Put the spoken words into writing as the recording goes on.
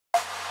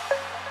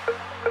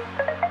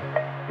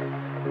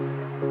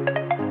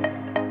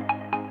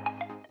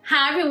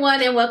Hi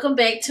everyone, and welcome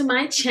back to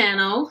my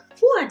channel.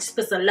 Ooh, I just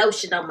put some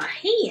lotion on my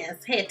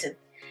hands. Had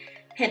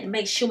to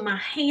make sure my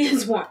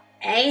hands weren't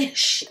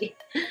ashy.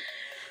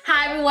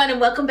 Hi everyone,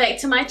 and welcome back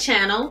to my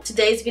channel.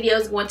 Today's video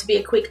is going to be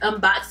a quick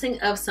unboxing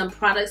of some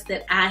products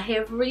that I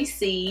have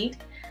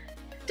received.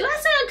 Do I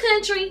sound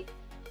country?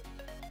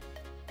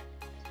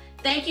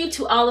 Thank you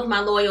to all of my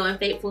loyal and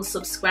faithful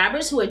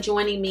subscribers who are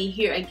joining me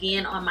here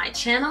again on my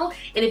channel.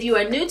 And if you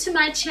are new to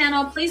my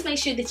channel, please make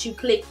sure that you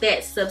click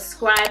that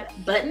subscribe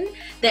button.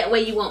 That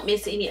way you won't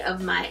miss any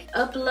of my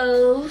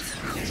uploads.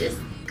 Just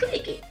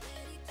click it.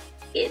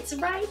 It's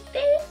right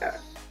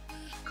there.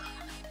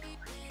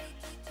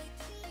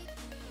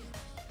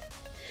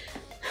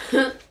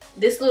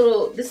 This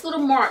little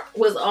mark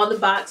was on the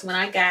box when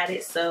I got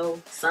it, so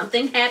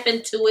something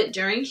happened to it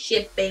during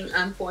shipping,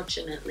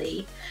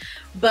 unfortunately.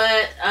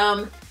 But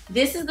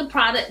this is the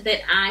product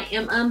that I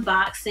am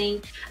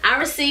unboxing. I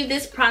received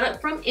this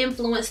product from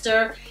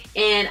Influenster,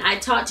 and I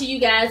talked to you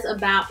guys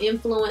about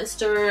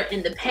Influenster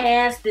in the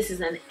past. This is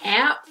an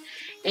app,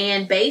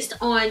 and based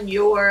on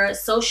your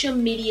social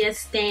media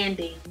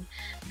standing,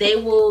 they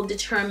will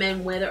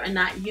determine whether or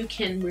not you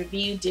can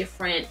review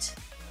different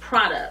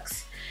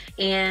products.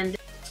 And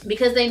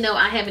because they know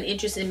I have an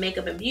interest in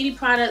makeup and beauty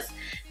products,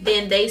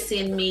 then they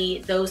send me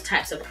those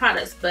types of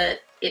products.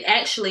 But it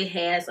actually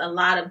has a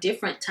lot of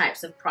different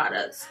types of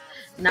products,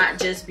 not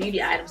just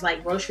beauty items,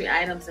 like grocery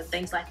items and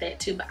things like that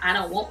too. But I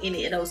don't want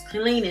any of those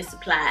cleaning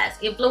supplies.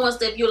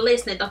 Influencer, if you're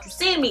listening, don't you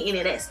send me any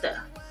of that stuff.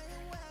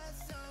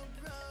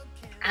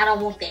 I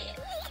don't want that.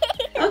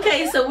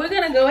 Okay, so we're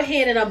gonna go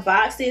ahead and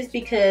unbox this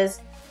because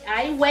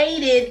I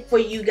waited for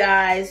you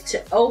guys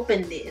to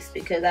open this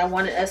because I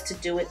wanted us to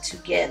do it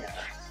together.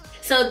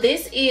 So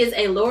this is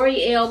a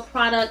L'Oreal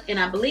product, and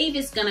I believe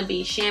it's gonna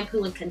be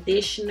shampoo and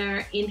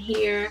conditioner in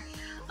here.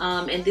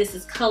 And this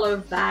is Color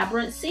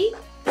Vibrancy.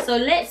 So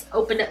let's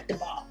open up the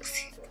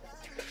box.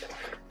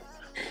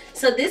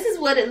 So this is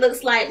what it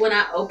looks like when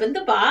I open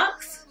the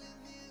box.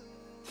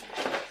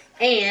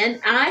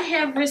 And I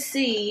have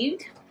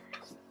received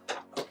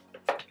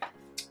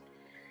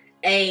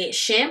a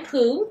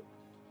shampoo,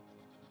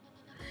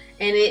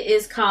 and it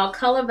is called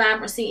Color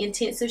Vibrancy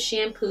Intensive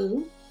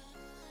Shampoo,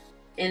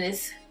 and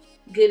it's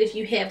good if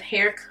you have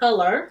hair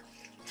color.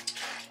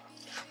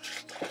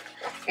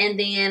 And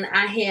then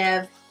I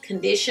have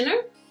conditioner,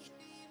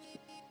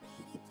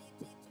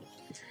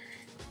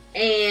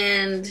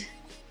 and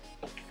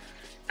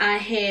I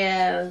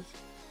have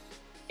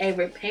a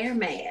repair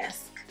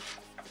mask.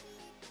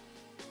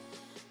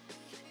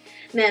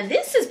 Now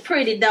this is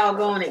pretty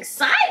doggone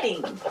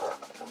exciting.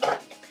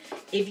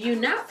 If you're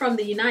not from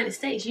the United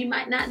States, you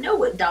might not know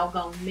what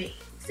doggone means.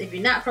 If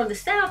you're not from the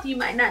South, you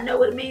might not know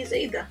what it means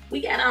either.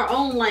 We got our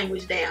own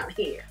language down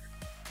here.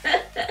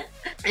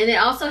 And it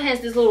also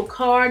has this little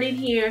card in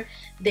here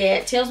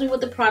that tells me what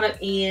the product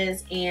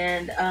is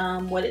and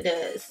what it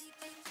does.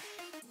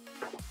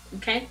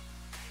 Okay.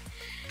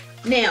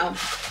 Now,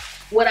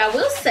 what I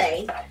will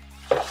say,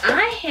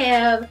 I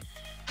have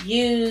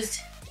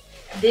used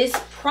this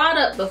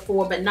product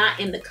before, but not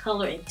in the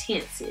color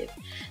intensive.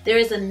 There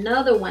is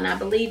another one, I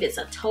believe it's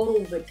a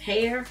Total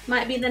Repair,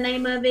 might be the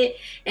name of it,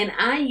 and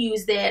I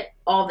use that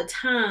all the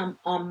time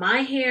on my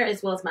hair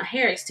as well as my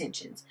hair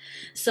extensions.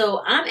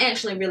 So I'm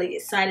actually really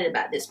excited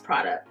about this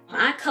product.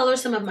 I color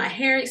some of my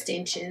hair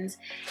extensions,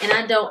 and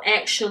I don't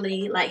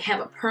actually like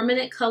have a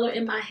permanent color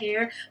in my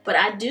hair, but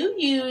I do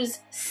use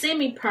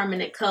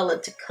semi-permanent color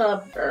to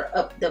cover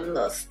up them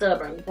little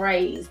stubborn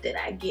grays that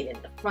I get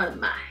in the front of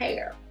my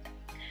hair.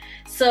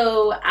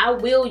 So I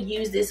will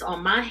use this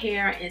on my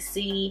hair and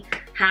see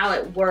how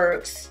it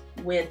works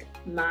with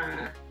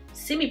my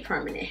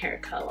semi-permanent hair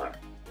color.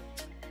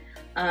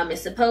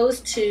 It's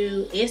supposed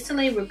to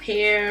instantly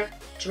repair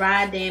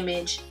dry,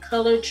 damaged,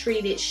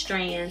 color-treated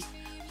strands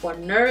for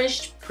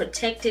nourished,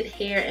 protected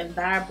hair and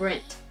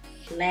vibrant,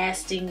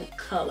 lasting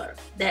color.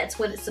 That's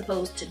what it's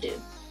supposed to do.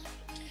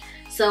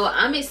 So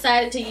I'm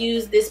excited to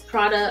use this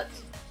product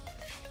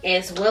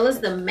as well as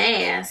the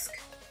mask,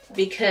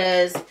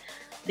 because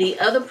the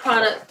other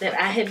product that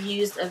I have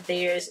used of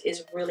theirs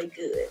is really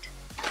good.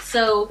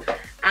 So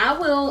I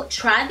will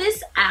try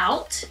this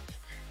out,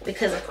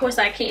 because of course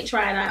I can't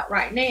try it out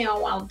right now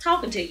while I'm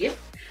talking to you.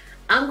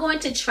 I'm going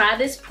to try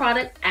this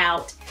product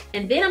out,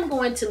 and then I'm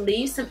going to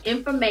leave some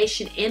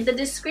information in the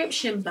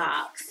description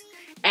box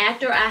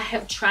after I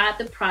have tried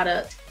the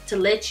product to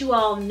let you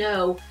all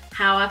know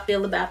how I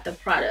feel about the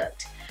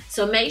product.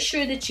 So make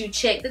sure that you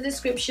check the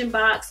description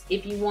box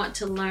if you want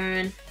to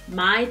learn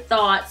my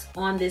thoughts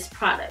on this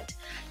product.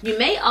 You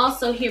may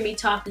also hear me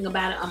talking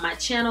about it on my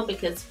channel,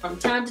 because from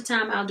time to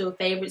time I'll do a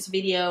favorites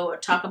video or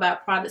talk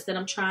about products that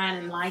I'm trying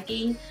and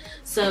liking.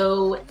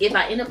 So if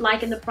I end up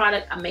liking the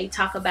product, I may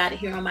talk about it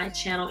here on my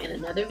channel in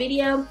another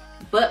video.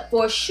 But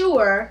for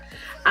sure,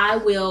 I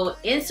will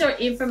insert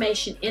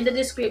information in the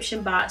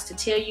description box to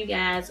tell you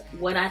guys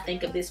what I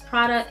think of this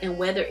product and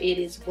whether it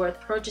is worth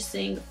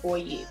purchasing for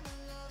you.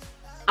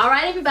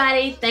 Alright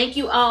everybody, thank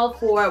you all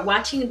for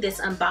watching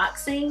this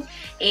unboxing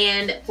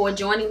and for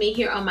joining me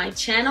here on my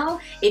channel.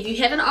 If you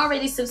haven't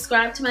already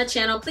subscribed to my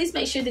channel, please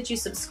make sure that you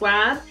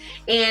subscribe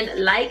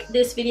and like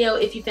this video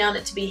if you found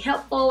it to be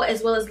helpful,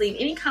 as well as leave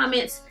any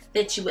comments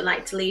that you would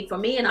like to leave for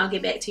me, and I'll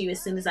get back to you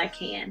as soon as I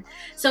can.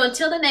 So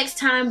until the next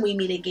time we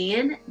meet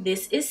again,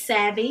 this is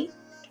Savvy,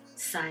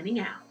 signing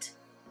out.